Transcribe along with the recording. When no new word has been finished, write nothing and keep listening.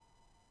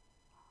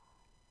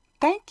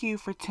Thank you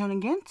for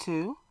tuning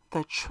into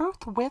The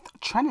Truth with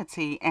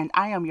Trinity, and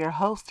I am your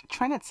host,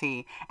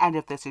 Trinity. And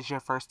if this is your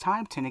first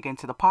time tuning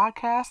into the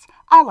podcast,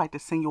 I'd like to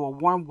send you a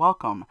warm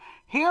welcome.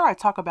 Here I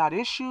talk about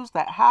issues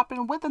that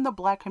happen within the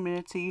black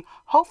community,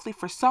 hopefully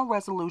for some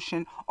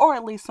resolution or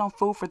at least some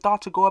food for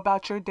thought to go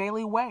about your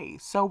daily way.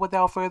 So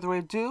without further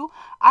ado,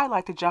 I'd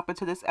like to jump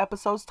into this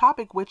episode's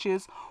topic, which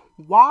is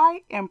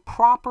why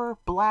improper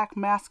black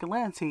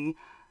masculinity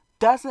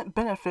doesn't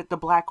benefit the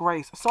black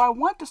race. So I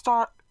want to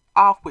start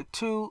off with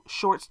two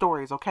short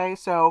stories, okay?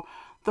 So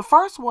the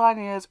first one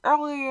is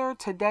earlier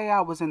today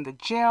I was in the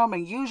gym,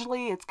 and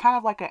usually it's kind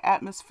of like an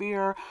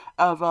atmosphere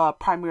of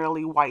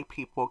primarily white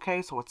people,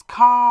 okay? So it's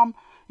calm,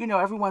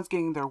 everyone's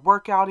getting their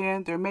workout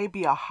in. There may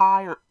be a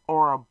high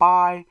or a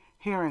buy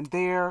here and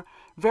there,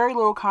 very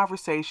little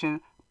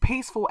conversation,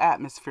 peaceful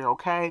atmosphere,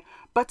 okay?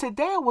 But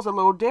today it was a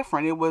little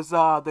different. It was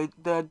the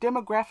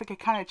demographic had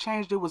kind of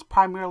changed. It was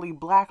primarily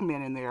black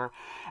men in there,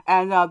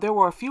 and there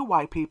were a few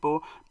white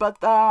people, but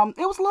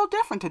it was a little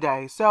different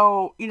today.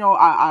 So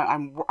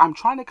I'm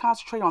trying to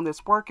concentrate on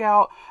this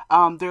workout.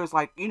 There's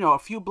like a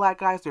few black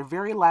guys. They're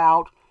very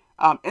loud.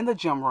 In the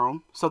gym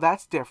room, so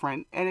that's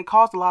different, and it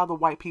caused a lot of the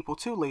white people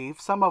to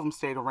leave. Some of them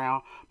stayed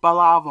around, but a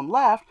lot of them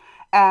left,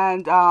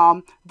 and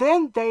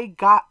then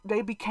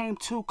they became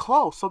too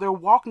close, so they're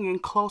walking in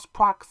close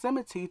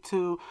proximity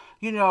to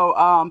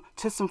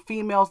to some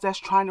females that's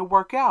trying to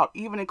work out.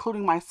 Even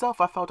including myself,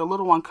 I felt a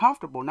little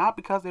uncomfortable, not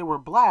because they were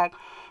black,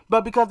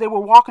 but because they were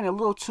walking a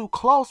little too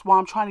close while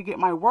I'm trying to get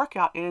my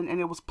workout in, and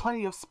there was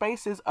plenty of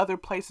spaces, other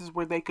places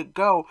where they could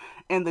go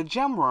in the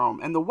gym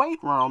room, in the weight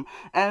room.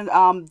 And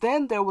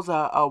then there was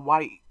a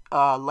white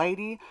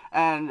lady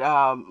and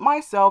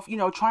myself,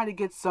 trying to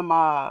get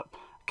some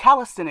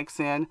calisthenics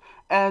in,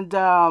 and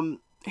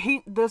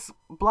this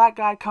black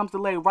guy comes to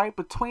lay right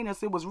between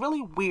us. It was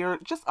really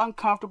weird, just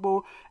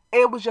uncomfortable.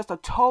 It was just a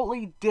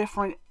totally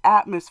different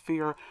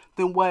atmosphere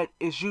than what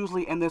is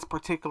usually in this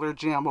particular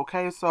gym.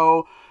 Okay,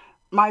 so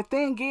my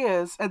thing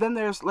is, and then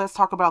let's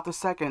talk about the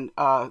second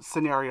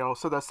scenario.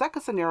 So the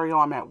second scenario,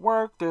 I'm at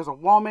work. There's a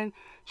woman.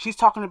 She's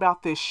talking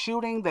about this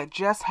shooting that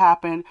just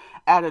happened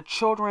at a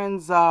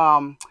children's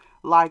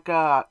like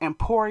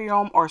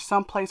emporium or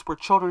someplace where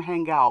children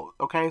hang out.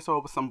 Okay, so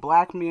it was some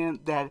black men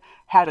that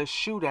had a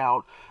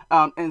shootout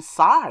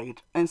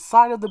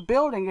inside of the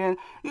building, and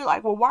you're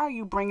like, well, why are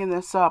you bringing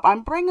this up?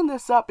 I'm bringing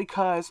this up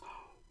because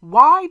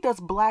why does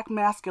black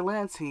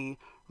masculinity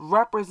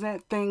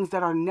represent things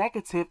that are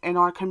negative in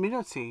our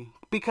community?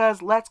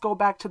 Because let's go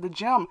back to the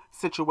gym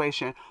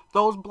situation.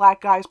 Those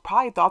black guys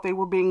probably thought they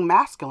were being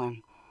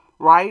masculine,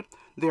 right?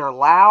 They're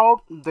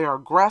loud, they're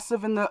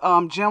aggressive in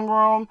the gym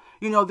room.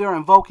 They're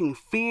invoking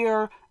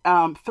fear,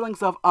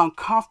 feelings of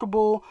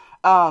uncomfortable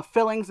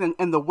feelings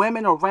in the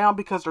women around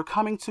because they're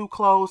coming too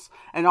close,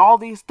 and all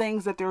these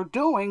things that they're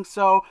doing.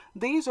 So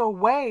these are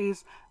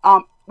ways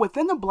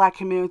within the black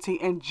community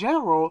in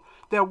general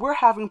that we're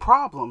having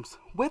problems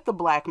with the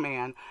black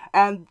man.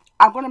 And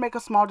I'm going to make a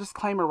small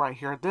disclaimer right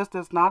here. This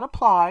does not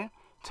apply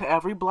to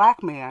every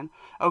black man,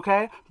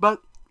 okay?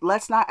 But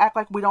let's not act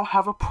like we don't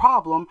have a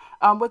problem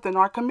within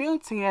our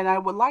community. And I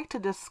would like to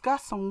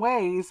discuss some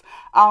ways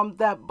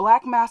that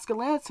black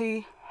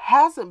masculinity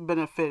hasn't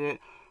benefited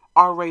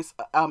our race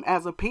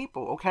as a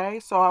people, okay?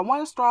 So I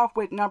want to start off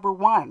with number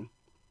one,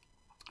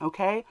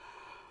 okay?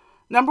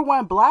 Number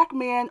one, black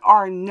men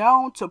are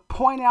known to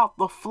point out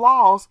the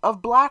flaws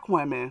of black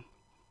women,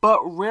 but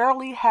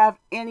rarely have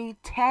any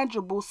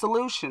tangible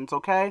solutions,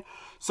 okay?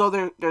 So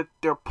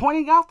they're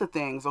pointing out the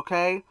things,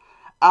 okay?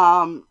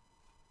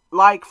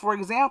 Like, for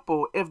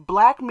example, if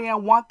black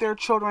men want their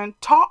children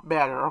taught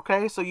better,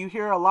 okay? So you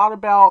hear a lot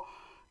about,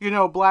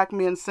 black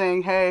men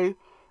saying, hey,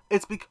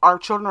 our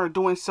children are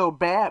doing so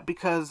bad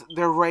because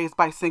they're raised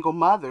by single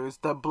mothers.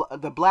 The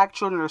black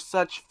children are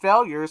such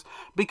failures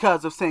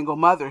because of single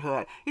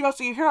motherhood.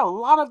 So you hear a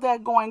lot of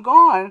that going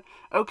on,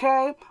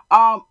 okay?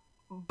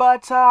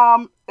 But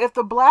if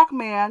the black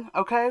man,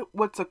 okay,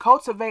 were to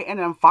cultivate an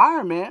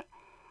environment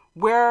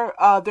where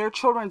their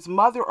children's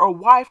mother or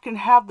wife can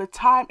have the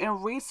time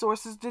and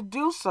resources to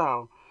do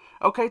so,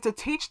 okay, to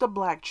teach the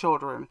black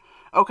children.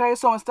 Okay,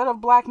 so instead of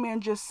black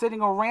men just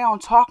sitting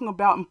around talking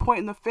about and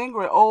pointing the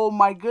finger at, oh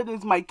my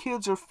goodness, my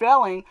kids are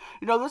failing,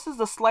 this is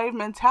the slave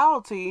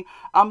mentality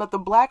that the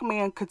black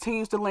man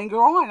continues to linger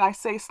on. I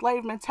say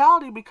slave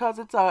mentality because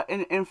it's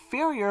an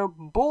inferior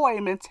boy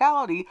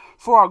mentality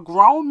for a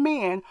grown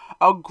man,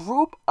 a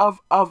group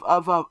of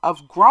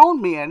grown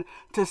men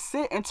to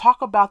sit and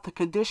talk about the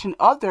condition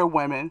of their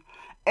women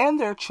and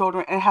their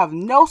children and have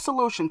no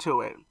solution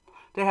to it.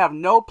 They have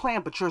no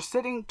plan, but you're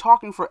sitting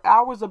talking for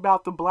hours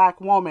about the black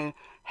woman,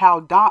 how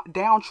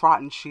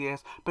downtrodden she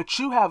is, but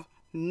you have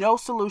no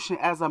solution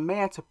as a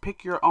man to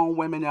pick your own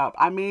women up.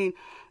 I mean,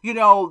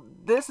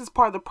 this is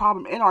part of the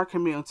problem in our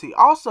community.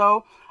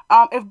 Also,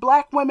 if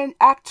black women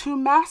act too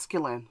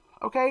masculine,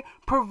 okay,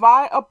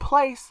 provide a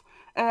place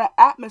and an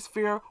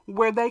atmosphere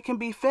where they can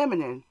be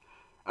feminine.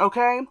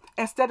 Okay,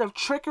 instead of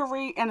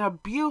trickery and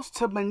abuse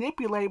to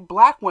manipulate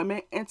black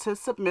women into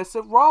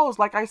submissive roles.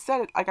 Like I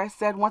said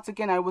once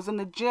again, I was in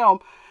the gym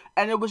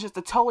and it was just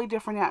a totally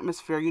different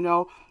atmosphere. It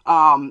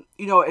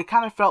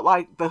kind of felt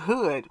like the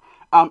hood.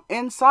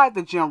 Inside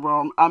the gym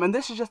room, and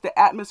this is just the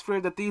atmosphere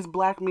that these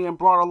black men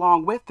brought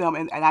along with them,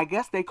 and I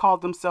guess they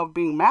called themselves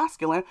being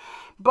masculine,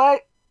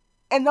 but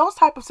in those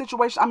type of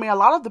situations, I mean, a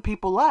lot of the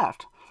people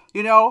left.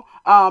 But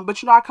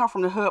I come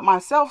from the hood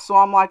myself, so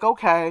I'm like,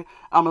 okay,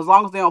 as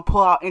long as they don't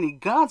pull out any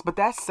guns. But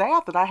that's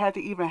sad that I had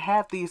to even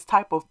have these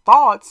type of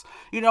thoughts,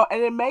 and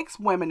it makes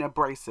women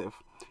abrasive.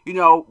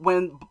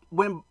 When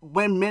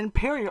men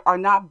period are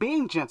not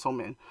being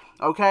gentlemen,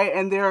 okay,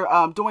 and they're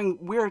doing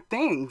weird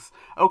things,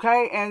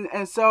 okay,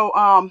 and so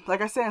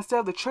like I said, instead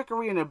of the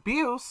trickery and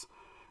abuse,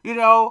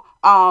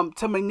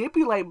 to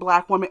manipulate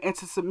black women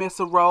into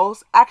submissive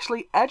roles,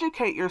 actually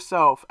educate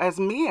yourself as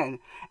men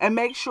and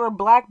make sure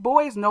black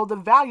boys know the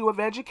value of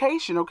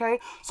education, okay?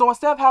 So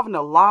instead of having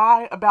to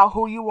lie about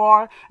who you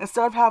are,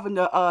 instead of having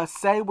to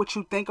say what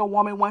you think a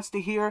woman wants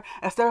to hear,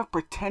 instead of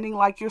pretending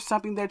like you're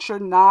something that you're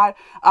not,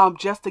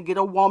 just to get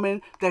a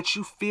woman that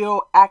you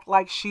feel act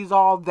like she's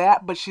all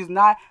that, but she's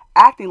not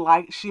acting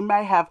like she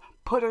may have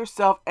put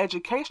herself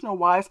educational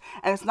wise.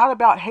 And it's not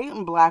about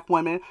hating black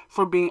women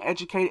for being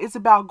educated. It's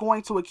about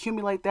going to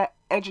accumulate that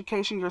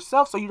education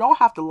yourself, so you don't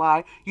have to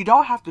lie, you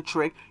don't have to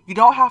trick, you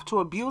don't have to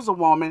abuse a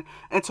woman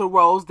into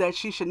roles that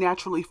she should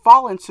naturally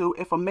fall into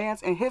if a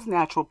man's in his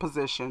natural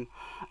position.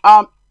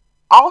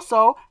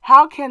 Also,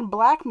 how can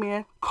black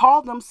men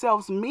call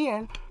themselves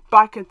men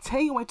by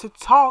continuing to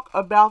talk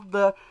about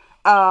the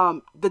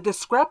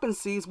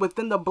discrepancies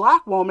within the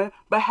black woman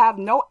but have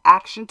no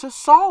action to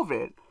solve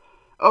it?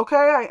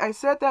 Okay, I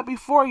said that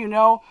before,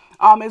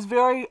 it's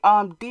very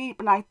deep,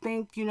 and I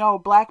think,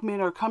 black men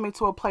are coming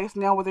to a place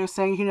now where they're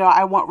saying,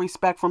 I want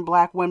respect from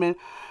black women.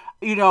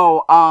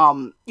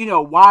 Why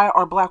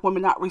are black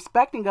women not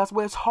respecting us?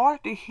 Well, it's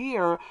hard to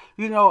hear,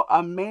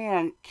 a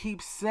man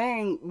keep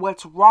saying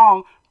what's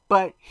wrong,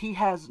 but he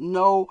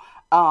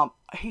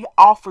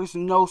offers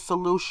no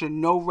solution,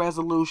 no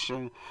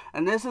resolution.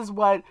 And this is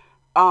what,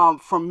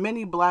 from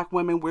many black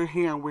women we're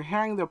hearing. We're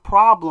hearing their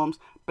problems,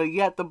 but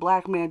yet the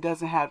black man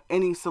doesn't have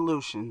any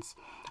solutions.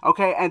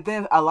 Okay, and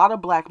then a lot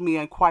of black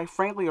men, quite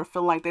frankly, are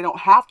feeling like they don't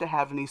have to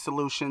have any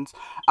solutions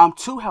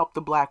to help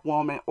the black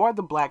woman or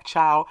the black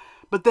child,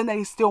 but then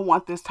they still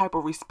want this type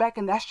of respect,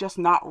 and that's just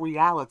not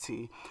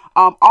reality.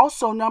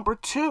 Also, number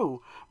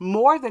two,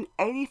 more than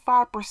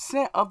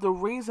 85% of the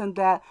reason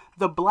that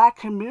the black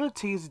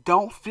communities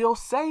don't feel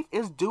safe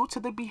is due to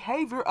the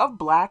behavior of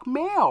black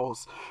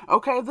males.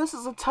 Okay, this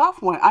is a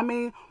tough one. I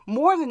mean,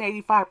 more than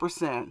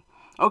 85%.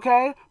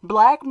 Okay,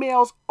 black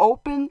males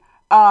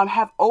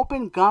have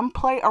open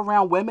gunplay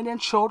around women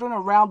and children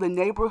around the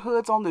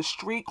neighborhoods, on the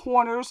street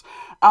corners,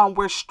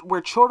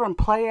 where children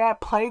play at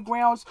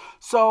playgrounds.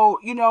 So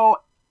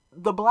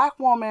the black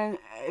woman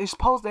is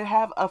supposed to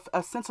have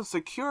a sense of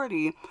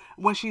security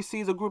when she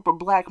sees a group of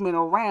black men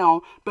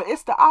around, but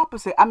it's the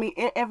opposite. I mean,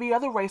 every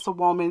other race of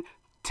woman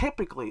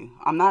typically,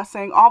 I'm not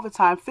saying all the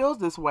time, feels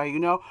this way.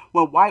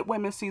 When white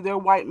women see their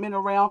white men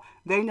around,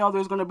 they know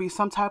there's going to be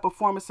some type of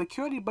form of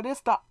security, but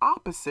it's the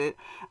opposite.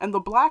 And the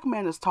black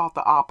man is taught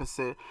the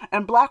opposite.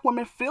 And black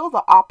women feel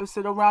the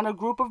opposite around a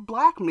group of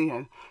black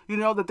men.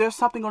 That there's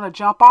something going to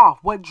jump off.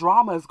 What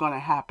drama is going to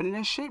happen? And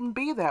it shouldn't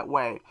be that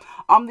way.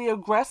 The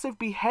aggressive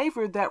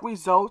behavior that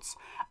results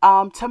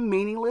to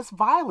meaningless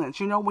violence.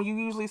 When you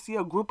usually see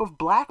a group of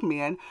black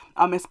men,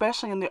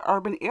 especially in the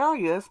urban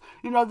areas,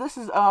 this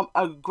is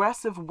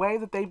aggressive way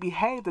that they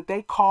behave that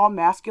they call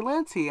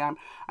masculinity.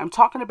 I'm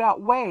talking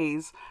about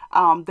ways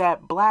that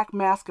black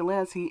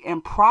masculinity,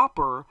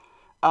 improper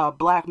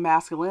black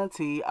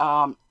masculinity,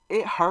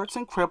 it hurts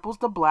and cripples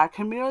the black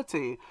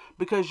community,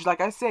 because,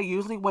 like I said,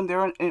 usually when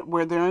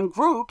where they're in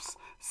groups,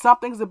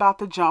 something's about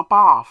to jump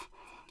off.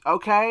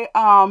 Okay,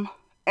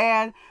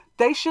 and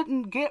they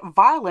shouldn't get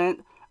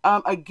violent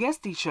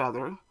against each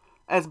other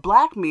as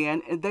black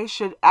men. They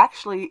should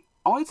actually,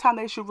 only time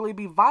they should really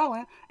be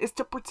violent is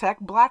to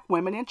protect black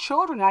women and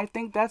children. I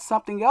think that's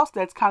something else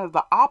that's kind of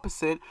the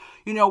opposite.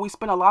 We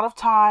spend a lot of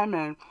time,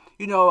 and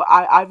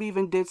I've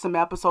even did some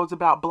episodes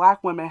about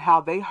black women,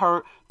 how they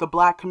hurt the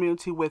black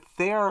community with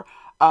their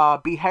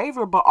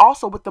behavior, but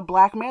also with the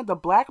black man. The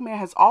black man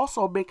has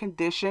also been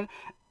conditioned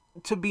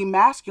to be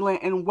masculine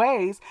in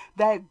ways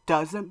that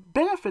doesn't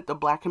benefit the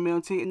black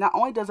community. And not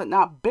only does it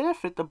not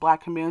benefit the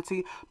black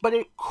community, but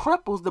it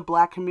cripples the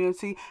black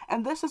community.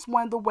 And this is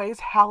one of the ways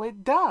how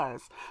it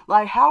does.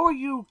 Like, how are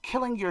you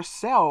killing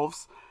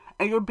yourselves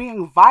and you're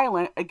being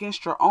violent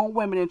against your own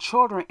women and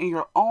children in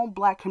your own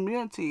black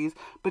communities,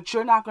 but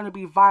you're not going to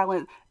be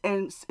violent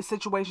in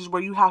situations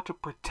where you have to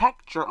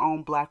protect your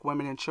own black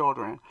women and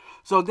children?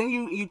 So then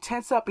you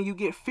tense up and you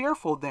get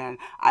fearful then.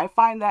 I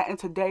find that in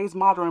today's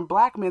modern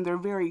black men, they're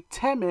very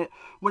timid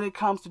when it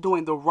comes to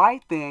doing the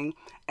right thing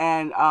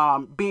and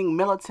being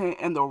militant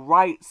in the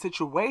right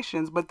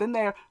situations, but then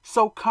they're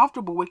so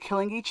comfortable with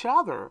killing each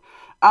other.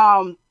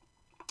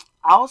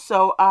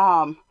 Also,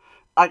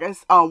 I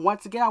guess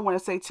once again, I want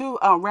to say too,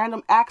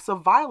 random acts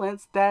of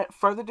violence that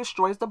further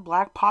destroys the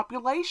black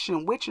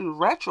population, which in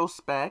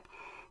retrospect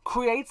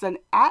creates an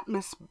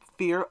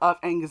atmosphere of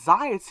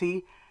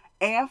anxiety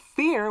and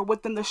fear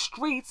within the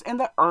streets in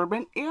the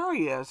urban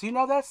areas.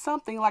 That's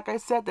something, like I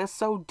said, that's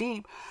so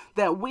deep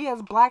that we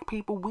as black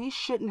people, we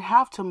shouldn't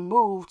have to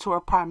move to a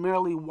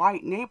primarily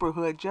white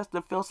neighborhood just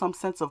to feel some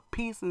sense of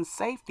peace and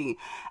safety.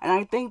 And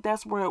I think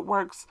that's where it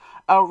works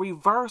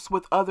reverse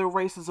with other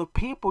races of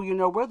people.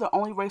 We're the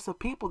only race of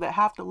people that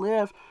have to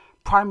live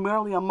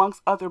primarily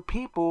amongst other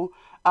people,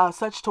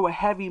 such to a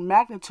heavy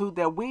magnitude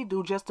that we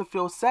do just to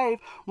feel safe,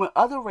 when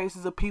other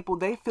races of people,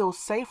 they feel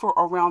safer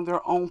around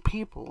their own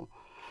people.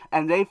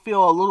 And they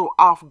feel a little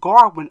off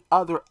guard when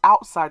other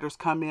outsiders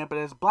come in. But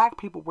as black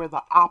people, we're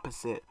the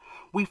opposite.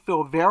 We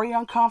feel very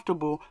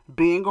uncomfortable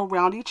being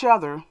around each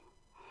other,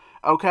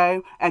 okay?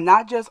 And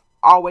not just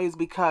always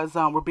because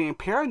we're being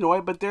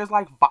paranoid, but there's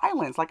like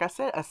violence, like I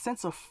said, a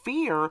sense of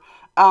fear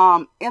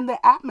in the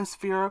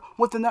atmosphere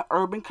within the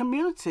urban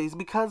communities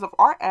because of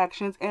our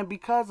actions and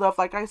because of,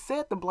 like I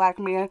said, the black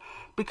man,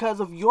 because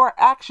of your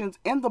actions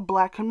in the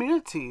black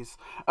communities,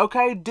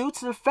 okay? Due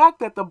to the fact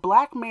that the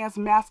black man's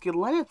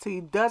masculinity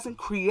doesn't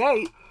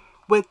create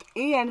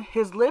within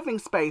his living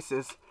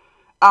spaces.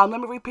 Let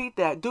me repeat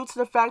that. Due to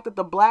the fact that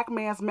the black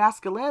man's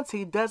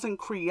masculinity doesn't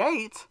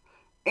create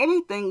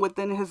anything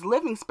within his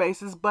living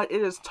spaces, but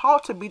it is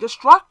taught to be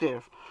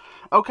destructive.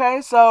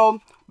 Okay, so,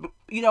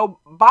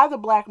 by the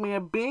black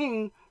man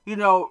being,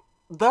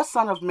 the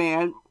son of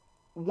man,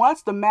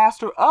 once the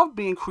master of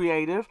being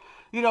creative,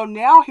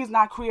 now he's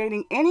not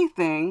creating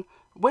anything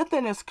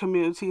within his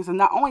communities. And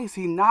not only is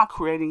he not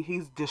creating,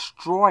 he's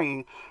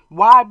destroying.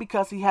 Why?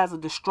 Because he has a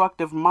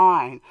destructive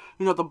mind.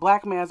 The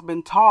black man's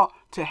been taught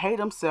to hate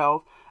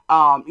himself,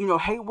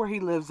 hate where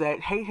he lives at,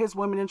 hate his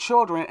women and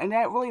children, and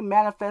that really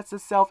manifests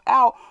itself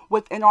out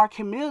within our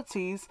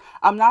communities.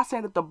 I'm not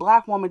saying that the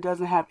black woman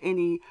doesn't have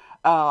any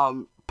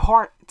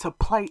part to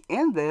play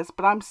in this,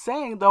 but I'm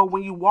saying, though,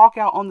 when you walk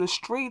out on the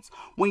streets,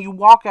 when you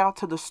walk out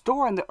to the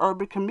store in the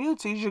urban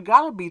communities, you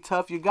gotta be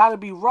tough, you gotta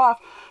be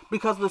rough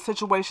because of the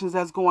situations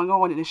that's going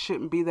on, and it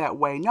shouldn't be that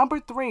way. Number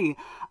three,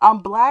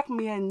 black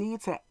men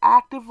need to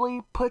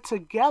actively put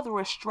together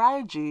a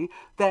strategy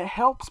that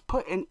helps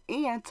put an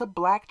end to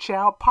black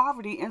child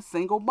poverty and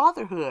single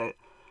motherhood.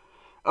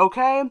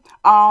 Okay,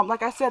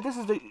 like I said, this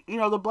is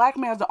the black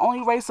man is the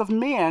only race of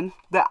men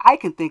that I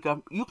can think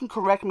of. You can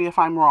correct me if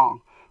I'm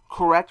wrong.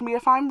 Correct me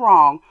if I'm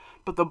wrong,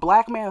 but the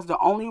black man is the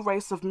only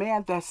race of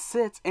man that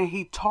sits and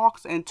he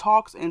talks and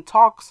talks and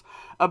talks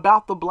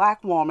about the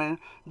black woman,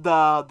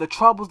 the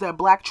troubles that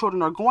black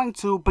children are going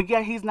to, but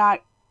yet he's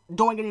not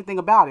doing anything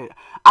about it.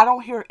 I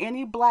don't hear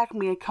any black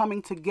men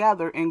coming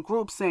together in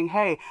groups saying,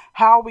 hey,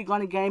 how are we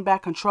going to gain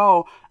back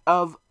control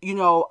of,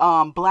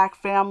 black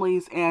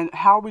families, and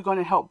how are we going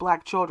to help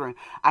black children?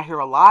 I hear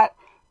a lot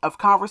of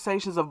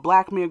conversations of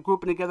black men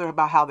grouping together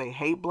about how they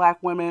hate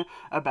black women,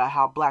 about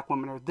how black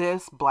women are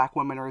this, black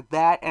women are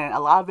that, and a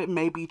lot of it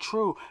may be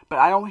true, but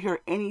I don't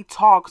hear any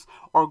talks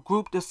or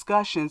group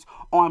discussions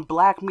on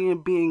black men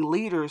being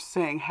leaders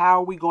saying how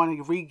are we going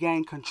to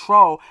regain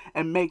control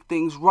and make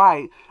things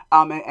right,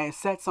 and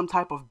set some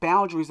type of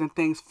boundaries and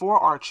things for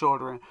our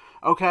children.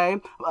 Okay,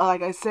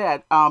 like I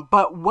said,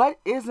 but what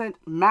isn't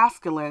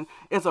masculine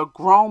is a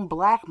grown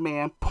black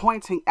man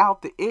pointing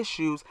out the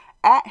issues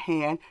at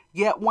hand,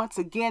 yet once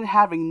again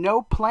having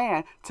no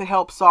plan to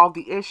help solve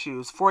the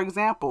issues. For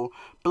example,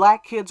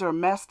 black kids are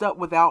messed up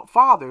without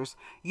fathers,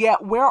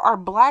 yet where are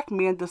black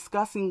men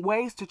discussing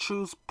ways to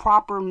choose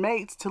proper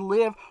mates to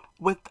live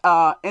with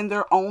in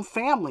their own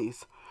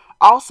families?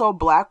 Also,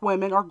 black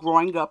women are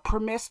growing up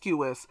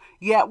promiscuous.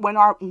 Yet when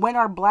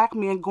are black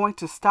men going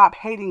to stop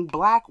hating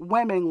black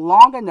women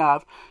long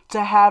enough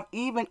to have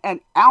even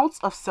an ounce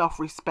of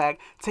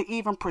self-respect to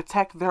even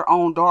protect their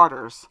own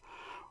daughters?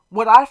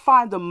 What I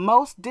find the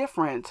most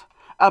different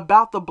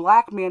about the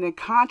black man in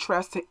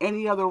contrast to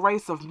any other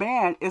race of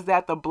man is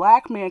that the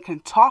black man can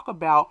talk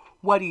about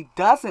what he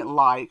doesn't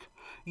like,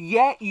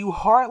 yet you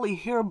hardly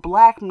hear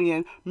black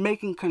men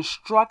making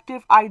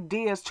constructive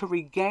ideas to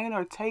regain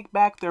or take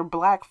back their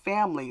black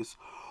families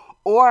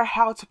or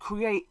how to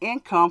create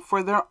income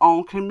for their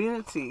own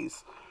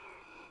communities.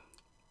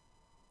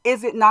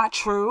 Is it not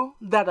true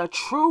that a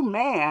true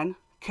man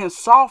can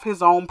solve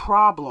his own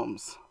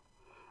problems?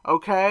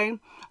 Okay.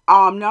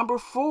 Number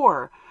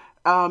four,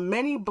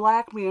 many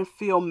black men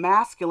feel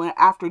masculine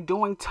after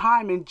doing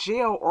time in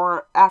jail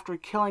or after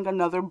killing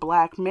another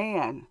black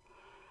man.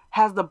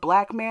 Has the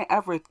black man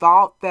ever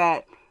thought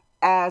that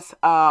as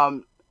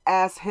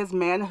his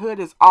manhood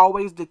is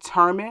always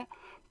determined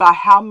by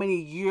how many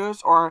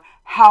years or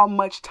how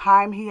much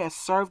time he has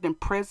served in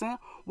prison,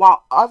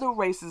 while other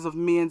races of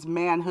men's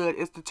manhood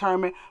is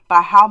determined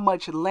by how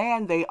much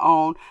land they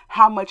own,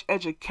 how much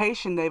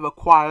education they've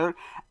acquired,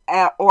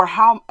 or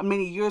how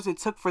many years it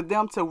took for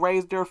them to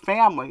raise their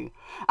family?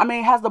 I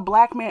mean, has the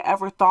black man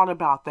ever thought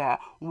about that?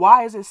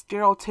 Why is it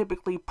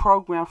stereotypically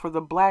programmed for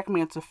the black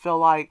man to feel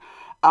like,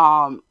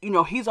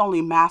 he's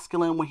only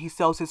masculine when he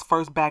sells his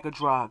first bag of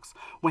drugs,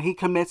 when he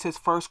commits his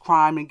first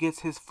crime and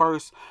gets his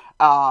first,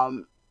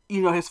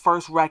 his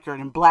first record,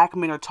 and black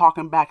men are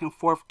talking back and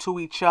forth to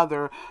each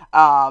other,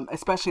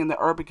 especially in the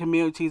urban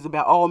communities,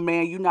 about, oh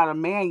man, you're not a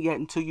man yet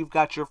until you've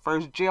got your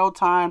first jail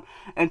time,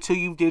 until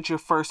you did your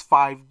first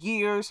 5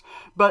 years.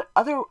 But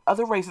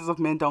other races of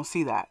men don't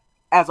see that.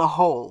 As a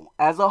whole,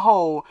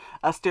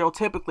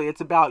 stereotypically, it's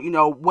about,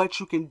 what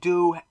you can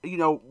do,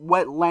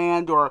 what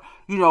land, or,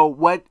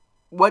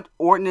 what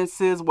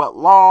ordinances, what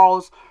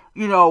laws,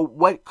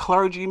 what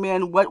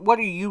clergymen, what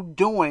are you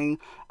doing,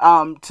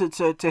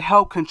 to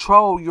help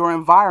control your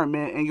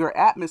environment and your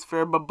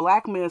atmosphere. But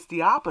black men is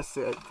the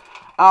opposite.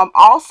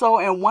 Also,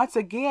 and once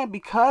again,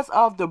 because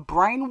of the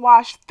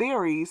brainwashed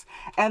theories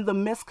and the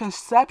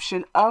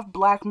misconception of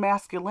black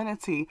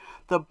masculinity,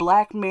 the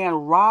black man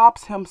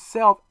robs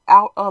himself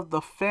out of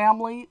the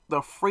family,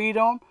 the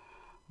freedom,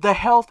 the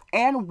health,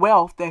 and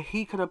wealth that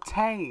he could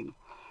obtain.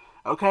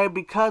 Okay,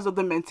 because of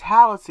the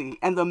mentality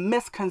and the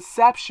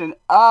misconception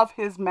of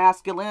his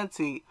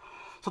masculinity.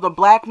 So the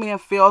black man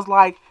feels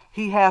like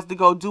he has to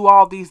go do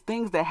all these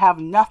things that have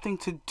nothing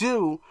to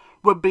do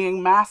with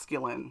being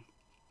masculine.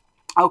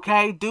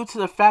 Okay, due to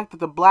the fact that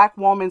the black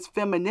woman's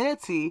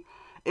femininity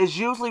is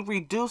usually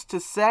reduced to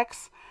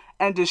sex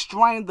and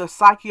destroying the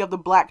psyche of the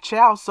black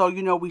child. So,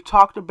 we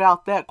talked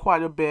about that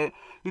quite a bit.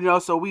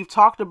 So we've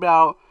talked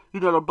about,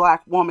 the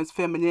black woman's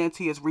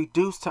femininity is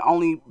reduced to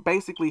only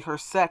basically her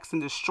sex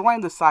and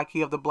destroying the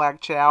psyche of the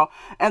black child.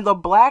 And the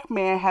black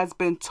man has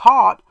been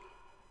taught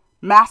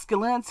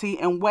masculinity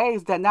in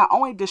ways that not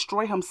only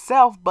destroy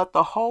himself, but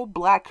the whole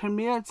black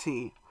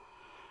community.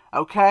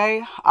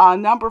 Okay,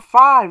 number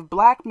 5,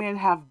 black men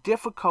have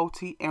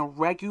difficulty in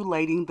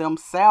regulating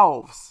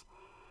themselves,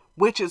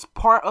 which is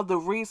part of the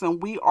reason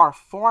we are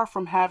far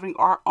from having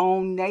our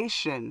own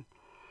nation.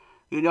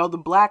 The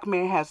black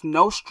man has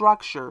no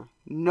structure,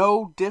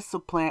 no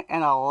discipline,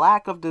 and a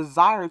lack of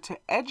desire to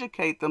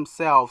educate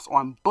themselves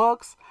on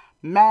books,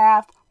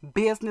 math,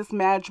 business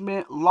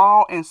management,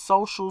 law, and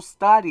social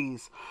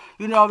studies.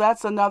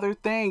 That's another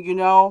thing,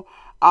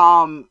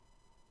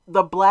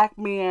 the black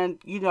man,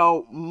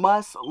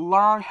 must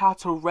learn how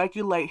to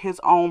regulate his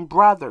own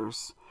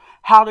brothers,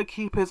 how to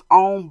keep his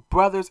own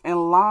brothers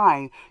in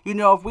line.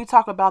 If we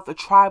talk about the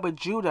tribe of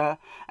Judah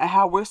and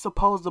how we're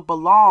supposed to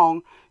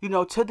belong,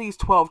 to these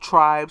 12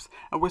 tribes,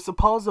 and we're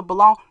supposed to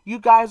belong, you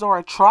guys are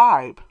a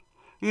tribe.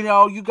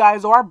 You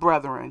guys are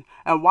brethren.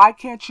 And why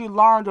can't you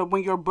learn that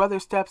when your brother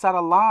steps out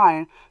of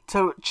line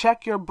to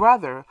check your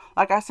brother?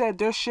 Like I said,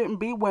 there shouldn't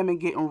be women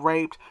getting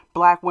raped,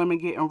 black women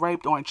getting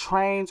raped on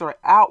trains or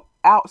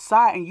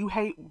outside, and you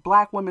hate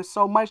black women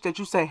so much that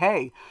you say,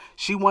 hey,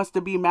 she wants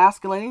to be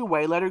masculine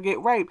anyway, let her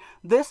get raped.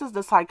 This is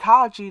the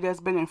psychology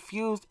that's been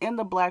infused in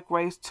the black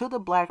race to the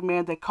black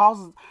man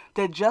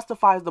that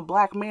justifies the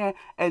black man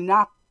and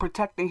not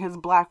protecting his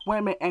black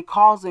women, and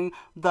causing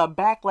the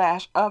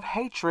backlash of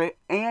hatred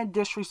and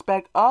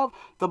disrespect of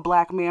the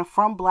black man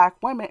from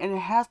black women. And it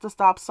has to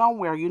stop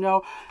somewhere.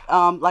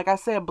 Like I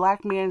said,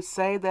 black men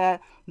say that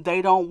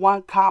they don't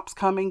want cops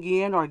coming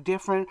in or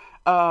different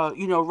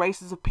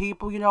races of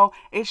people.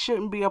 It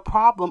shouldn't be a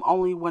problem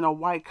only when a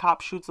white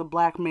cop shoots a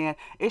black man.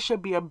 It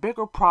should be a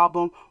bigger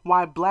problem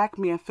why black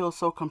men feel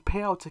so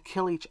compelled to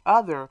kill each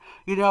other.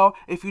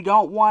 If you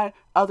don't want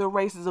other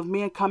races of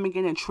men coming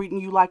in and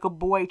treating you like a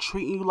boy,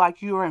 treating you like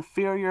you're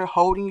inferior,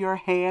 holding your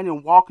hand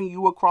and walking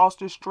you across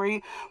the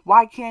street,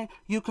 why can't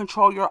you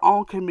control your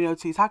own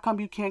communities? How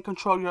come you can't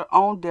control your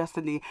own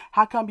destiny?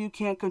 How come you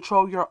can't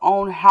control your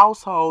own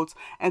households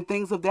and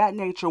things of that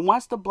nature?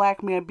 Once the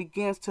black man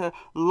begins to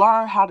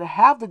learn how to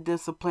have the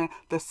discipline,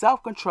 the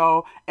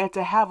self-control, and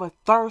to have a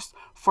thirst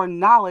for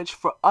knowledge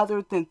for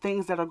other than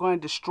things that are going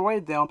to destroy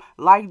them,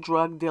 like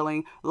drug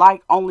dealing,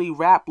 like only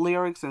rap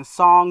lyrics and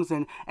songs,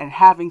 and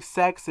having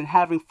sex and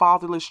having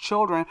fatherless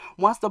children,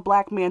 once the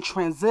black man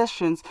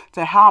transitions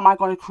to how am I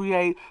going to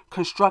create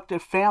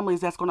constructive families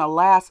that's going to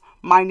last,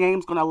 my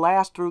name's going to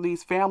last through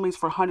these families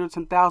for hundreds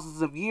and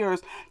thousands of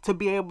years, to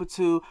be able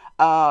to,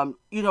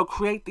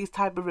 create these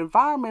type of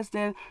environments,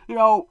 then,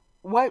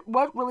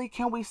 what really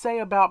can we say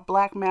about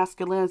black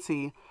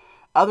masculinity?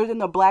 Other than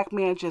the black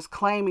man just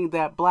claiming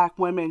that black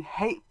women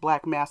hate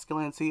black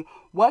masculinity,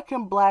 what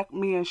can black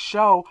men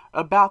show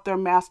about their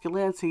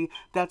masculinity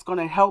that's going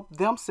to help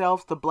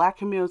themselves, the black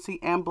community,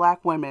 and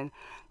black women?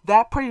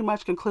 That pretty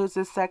much concludes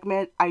this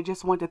segment. I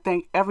just want to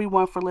thank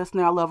everyone for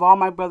listening. I love all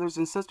my brothers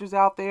and sisters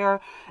out there.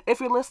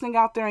 If you're listening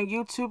out there in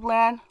YouTube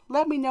land,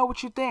 let me know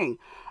what you think.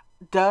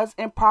 Does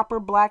improper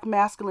black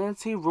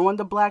masculinity ruin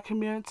the black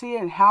community?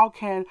 And how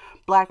can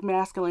black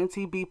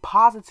masculinity be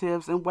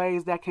positives in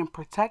ways that can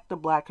protect the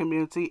black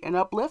community and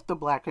uplift the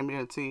black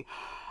community?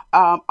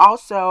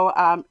 Also,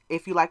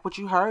 if you like what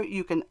you heard,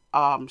 you can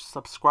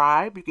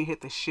subscribe. You can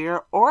hit the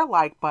share or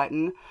like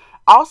button.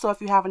 Also, if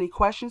you have any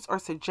questions or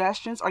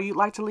suggestions, or you'd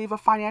like to leave a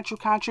financial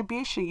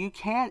contribution, you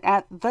can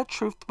at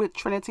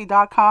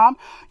thetruthwithtrinity.com.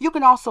 You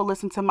can also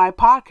listen to my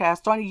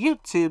podcast on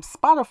YouTube,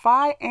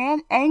 Spotify,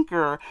 and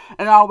Anchor.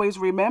 And always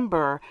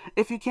remember,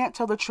 if you can't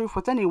tell the truth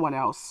with anyone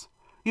else,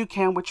 you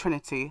can with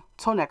Trinity.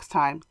 Till next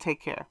time,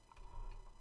 take care.